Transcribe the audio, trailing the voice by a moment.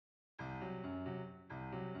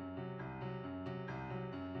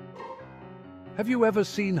Have you ever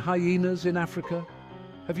seen hyenas in Africa?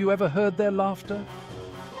 Have you ever heard their laughter?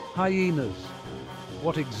 Hyenas.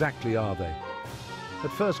 What exactly are they? At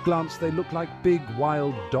first glance, they look like big,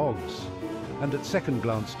 wild dogs. And at second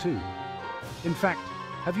glance, too. In fact,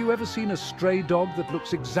 have you ever seen a stray dog that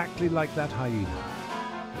looks exactly like that hyena?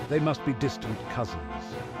 They must be distant cousins.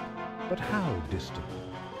 But how distant?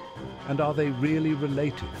 And are they really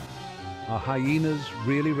related? Are hyenas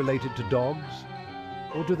really related to dogs?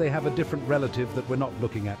 Or do they have a different relative that we're not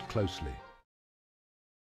looking at closely?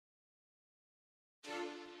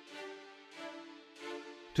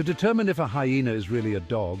 To determine if a hyena is really a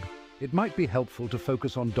dog, it might be helpful to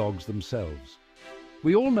focus on dogs themselves.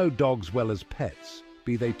 We all know dogs well as pets,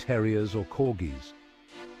 be they terriers or corgis.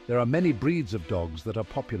 There are many breeds of dogs that are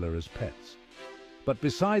popular as pets. But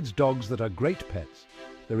besides dogs that are great pets,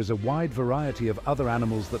 there is a wide variety of other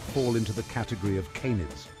animals that fall into the category of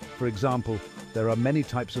canids. For example, there are many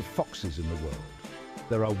types of foxes in the world.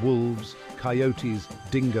 There are wolves, coyotes,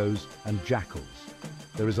 dingoes, and jackals.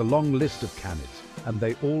 There is a long list of canids, and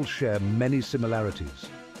they all share many similarities.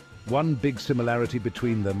 One big similarity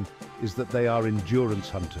between them is that they are endurance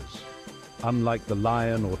hunters. Unlike the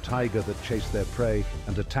lion or tiger that chase their prey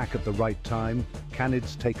and attack at the right time,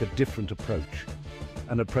 canids take a different approach,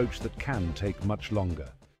 an approach that can take much longer.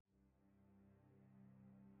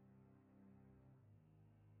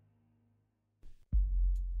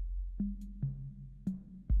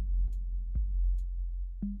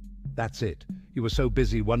 That's it. You were so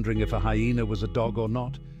busy wondering if a hyena was a dog or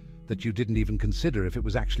not, that you didn't even consider if it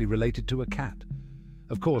was actually related to a cat.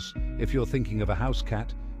 Of course, if you're thinking of a house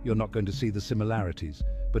cat, you're not going to see the similarities.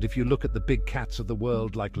 But if you look at the big cats of the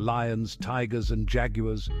world like lions, tigers, and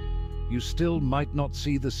jaguars, you still might not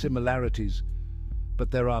see the similarities. But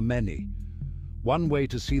there are many. One way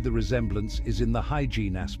to see the resemblance is in the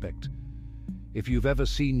hygiene aspect. If you've ever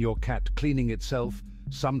seen your cat cleaning itself,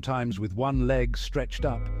 sometimes with one leg stretched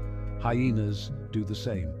up, hyenas do the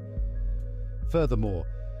same. Furthermore,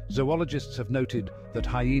 zoologists have noted that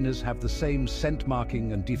hyenas have the same scent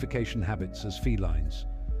marking and defecation habits as felines.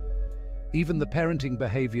 Even the parenting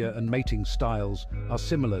behavior and mating styles are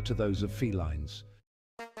similar to those of felines.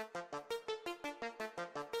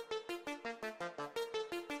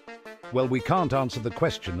 Well, we can't answer the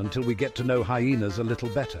question until we get to know hyenas a little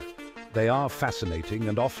better. They are fascinating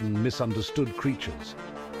and often misunderstood creatures.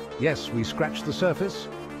 Yes, we scratched the surface,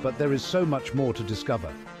 but there is so much more to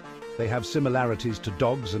discover. They have similarities to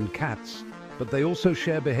dogs and cats, but they also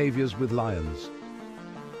share behaviors with lions.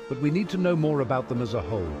 But we need to know more about them as a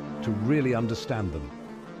whole to really understand them.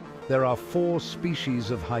 There are 4 species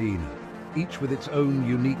of hyena, each with its own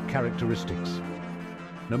unique characteristics.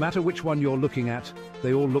 No matter which one you're looking at,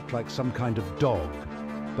 they all look like some kind of dog.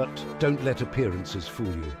 But don't let appearances fool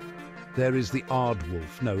you. There is the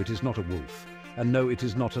aardwolf. No, it is not a wolf. And no, it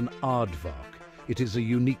is not an aardvark. It is a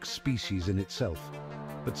unique species in itself.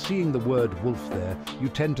 But seeing the word wolf there, you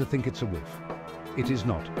tend to think it's a wolf. It is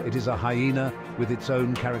not. It is a hyena with its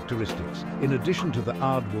own characteristics. In addition to the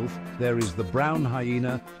aardwolf, there is the brown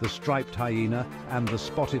hyena, the striped hyena, and the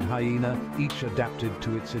spotted hyena, each adapted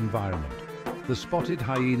to its environment. The spotted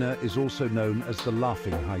hyena is also known as the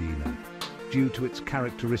laughing hyena, due to its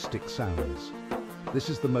characteristic sounds. This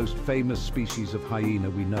is the most famous species of hyena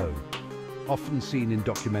we know, often seen in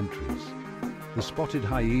documentaries. The spotted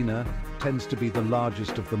hyena tends to be the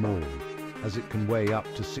largest of them all, as it can weigh up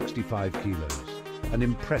to 65 kilos, an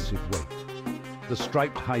impressive weight. The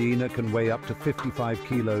striped hyena can weigh up to 55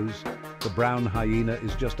 kilos, the brown hyena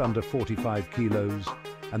is just under 45 kilos,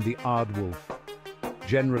 and the aardwolf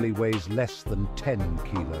generally weighs less than 10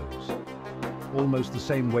 kilos. Almost the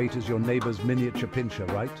same weight as your neighbor's miniature pinscher,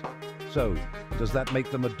 right? So, does that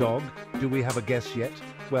make them a dog? Do we have a guess yet?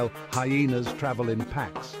 Well, hyenas travel in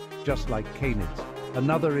packs, just like canids.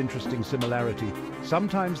 Another interesting similarity,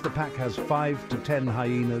 sometimes the pack has 5 to 10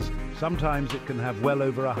 hyenas, sometimes it can have well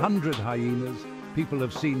over 100 hyenas. People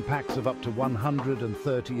have seen packs of up to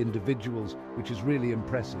 130 individuals, which is really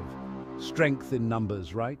impressive. Strength in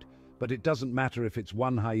numbers, right? But it doesn't matter if it's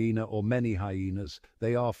one hyena or many hyenas,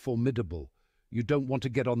 they are formidable. You don't want to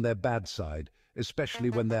get on their bad side,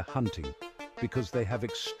 especially when they're hunting, because they have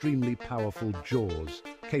extremely powerful jaws,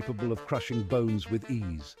 capable of crushing bones with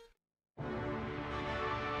ease.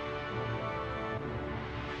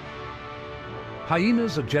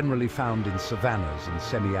 Hyenas are generally found in savannas and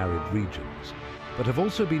semi-arid regions, but have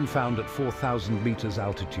also been found at 4,000 meters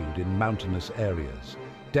altitude in mountainous areas,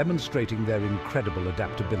 demonstrating their incredible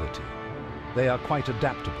adaptability. They are quite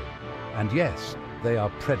adaptable, and yes, they are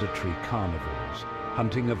predatory carnivores,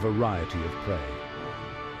 hunting a variety of prey.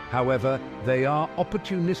 However, they are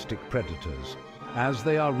opportunistic predators, as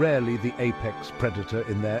they are rarely the apex predator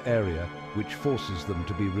in their area, which forces them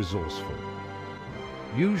to be resourceful.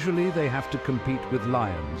 Usually they have to compete with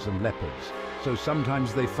lions and leopards, so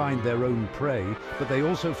sometimes they find their own prey, but they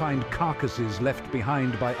also find carcasses left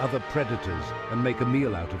behind by other predators and make a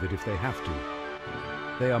meal out of it if they have to.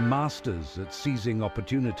 They are masters at seizing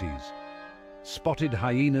opportunities. Spotted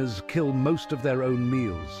hyenas kill most of their own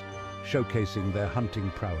meals, showcasing their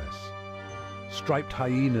hunting prowess. Striped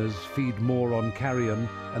hyenas feed more on carrion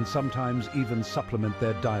and sometimes even supplement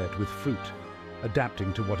their diet with fruit,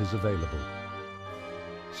 adapting to what is available.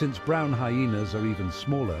 Since brown hyenas are even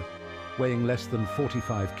smaller, weighing less than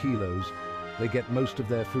 45 kilos, they get most of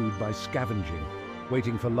their food by scavenging,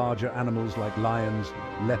 waiting for larger animals like lions,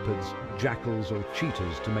 leopards, jackals or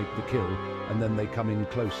cheetahs to make the kill, and then they come in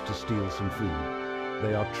close to steal some food.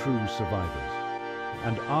 They are true survivors.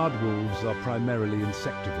 And aardwolves are primarily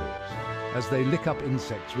insectivores, as they lick up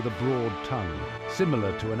insects with a broad tongue,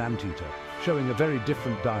 similar to an anteater, showing a very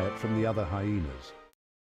different diet from the other hyenas.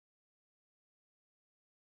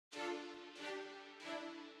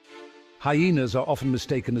 Hyenas are often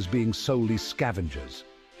mistaken as being solely scavengers,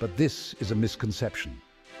 but this is a misconception.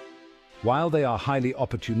 While they are highly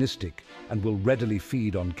opportunistic and will readily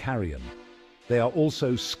feed on carrion, they are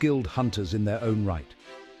also skilled hunters in their own right.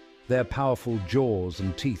 Their powerful jaws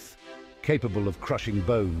and teeth, capable of crushing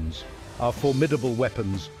bones, are formidable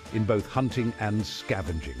weapons in both hunting and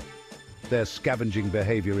scavenging. Their scavenging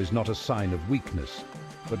behavior is not a sign of weakness,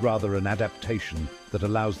 but rather an adaptation that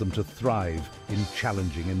allows them to thrive in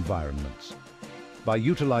challenging environments. By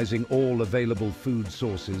utilizing all available food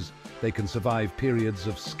sources, they can survive periods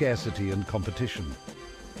of scarcity and competition.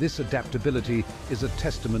 This adaptability is a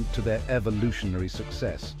testament to their evolutionary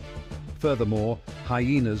success. Furthermore,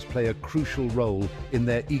 hyenas play a crucial role in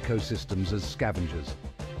their ecosystems as scavengers.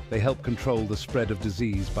 They help control the spread of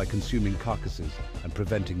disease by consuming carcasses and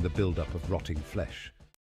preventing the buildup of rotting flesh.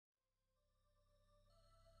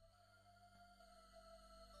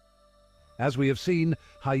 As we have seen,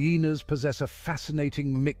 hyenas possess a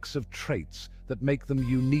fascinating mix of traits that make them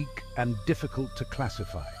unique and difficult to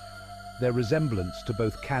classify. Their resemblance to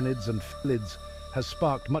both canids and felids has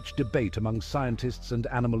sparked much debate among scientists and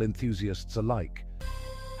animal enthusiasts alike.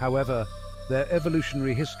 However, their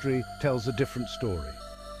evolutionary history tells a different story.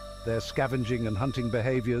 Their scavenging and hunting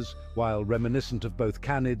behaviors, while reminiscent of both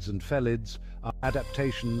canids and felids, are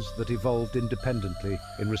adaptations that evolved independently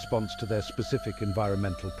in response to their specific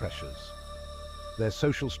environmental pressures. Their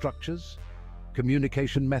social structures,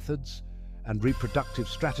 communication methods, and reproductive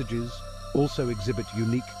strategies also exhibit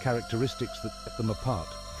unique characteristics that set them apart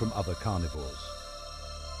from other carnivores.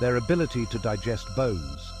 Their ability to digest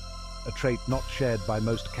bones, a trait not shared by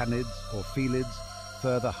most canids or felids,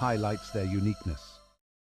 further highlights their uniqueness.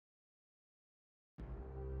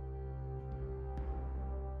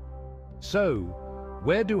 So,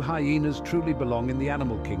 where do hyenas truly belong in the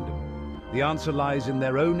animal kingdom? The answer lies in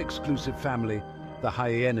their own exclusive family, the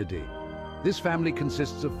Hyenidae. This family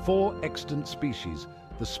consists of 4 extant species: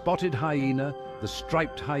 the spotted hyena, the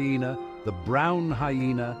striped hyena, the brown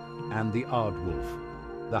hyena, and the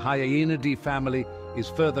aardwolf. The Hyaenidae family is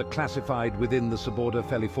further classified within the suborder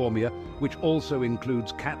Feliformia, which also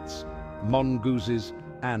includes cats, mongooses,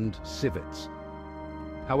 and civets.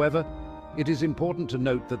 However, it is important to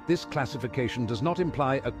note that this classification does not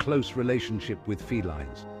imply a close relationship with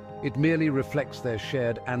felines. It merely reflects their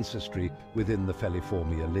shared ancestry within the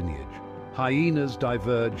Feliformia lineage. Hyenas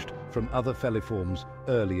diverged from other feliforms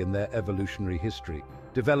early in their evolutionary history,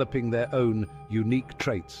 developing their own unique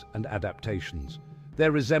traits and adaptations.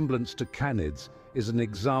 Their resemblance to canids is an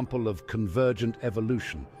example of convergent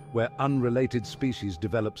evolution, where unrelated species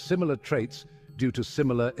develop similar traits due to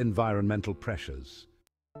similar environmental pressures.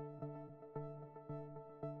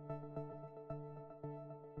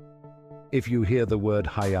 If you hear the word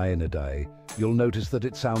Hyenidae, you'll notice that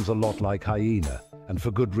it sounds a lot like hyena, and for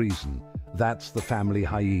good reason. That's the family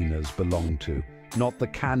hyenas belong to. Not the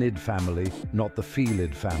canid family, not the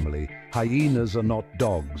felid family. Hyenas are not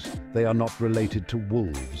dogs. They are not related to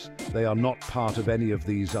wolves. They are not part of any of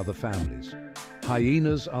these other families.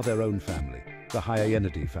 Hyenas are their own family, the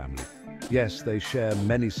Hyenidae family. Yes, they share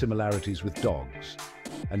many similarities with dogs.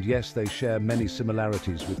 And yes, they share many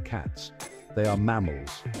similarities with cats. They are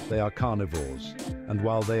mammals, they are carnivores, and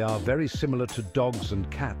while they are very similar to dogs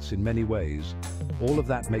and cats in many ways, all of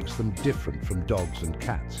that makes them different from dogs and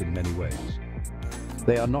cats in many ways.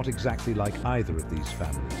 They are not exactly like either of these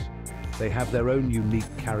families. They have their own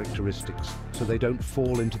unique characteristics, so they don't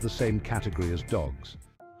fall into the same category as dogs.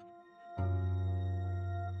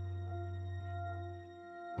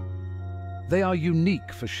 They are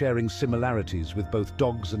unique for sharing similarities with both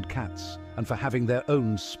dogs and cats, and for having their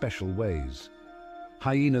own special ways.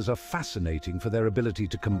 Hyenas are fascinating for their ability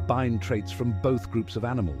to combine traits from both groups of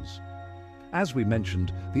animals. As we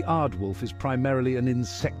mentioned, the aardwolf is primarily an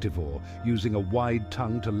insectivore, using a wide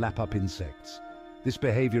tongue to lap up insects. This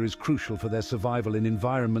behavior is crucial for their survival in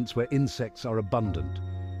environments where insects are abundant.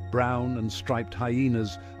 Brown and striped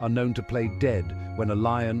hyenas are known to play dead when a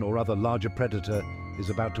lion or other larger predator is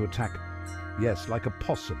about to attack. Yes, like a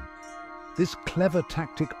possum. This clever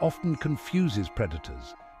tactic often confuses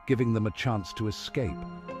predators, giving them a chance to escape.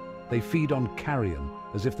 They feed on carrion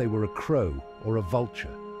as if they were a crow or a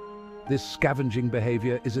vulture. This scavenging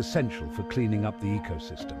behavior is essential for cleaning up the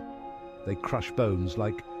ecosystem. They crush bones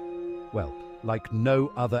like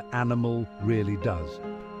no other animal really does.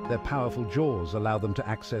 Their powerful jaws allow them to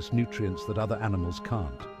access nutrients that other animals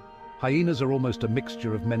can't. Hyenas are almost a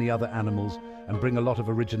mixture of many other animals and bring a lot of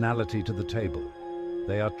originality to the table.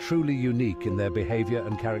 They are truly unique in their behavior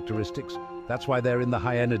and characteristics. That's why they're in the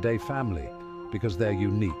Hyaenidae family, because they're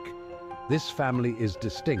unique. This family is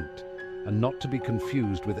distinct and not to be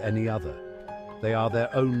confused with any other. They are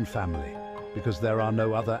their own family, because there are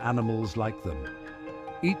no other animals like them.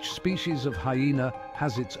 Each species of hyena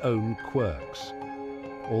has its own quirks.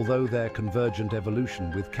 Although their convergent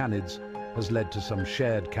evolution with canids has led to some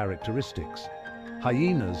shared characteristics,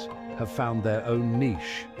 hyenas have found their own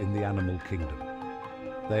niche in the animal kingdom.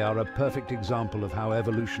 They are a perfect example of how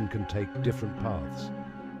evolution can take different paths.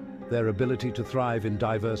 Their ability to thrive in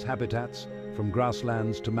diverse habitats, from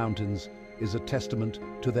grasslands to mountains, is a testament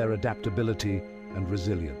to their adaptability and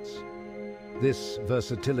resilience. This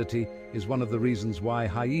versatility is one of the reasons why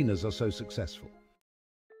hyenas are so successful.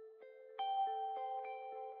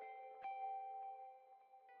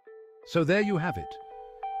 So there you have it.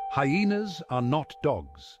 Hyenas are not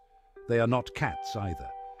dogs. They are not cats either.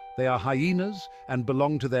 They are hyenas and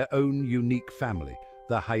belong to their own unique family,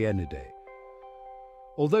 the Hyenidae.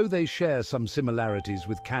 Although they share some similarities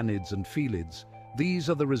with canids and felids, these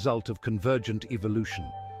are the result of convergent evolution,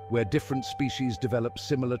 where different species develop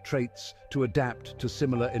similar traits to adapt to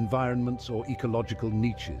similar environments or ecological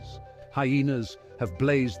niches. Hyenas have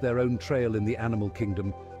blazed their own trail in the animal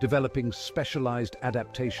kingdom, developing specialized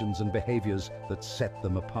adaptations and behaviors that set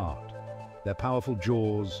them apart. Their powerful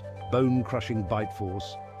jaws, bone-crushing bite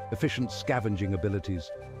force, efficient scavenging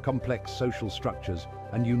abilities, complex social structures,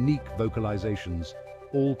 and unique vocalizations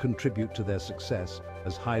all contribute to their success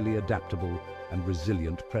as highly adaptable and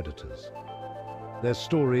resilient predators. Their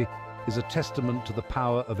story is a testament to the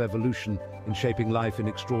power of evolution in shaping life in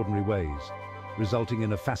extraordinary ways, resulting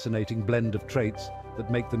in a fascinating blend of traits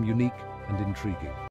that make them unique and intriguing.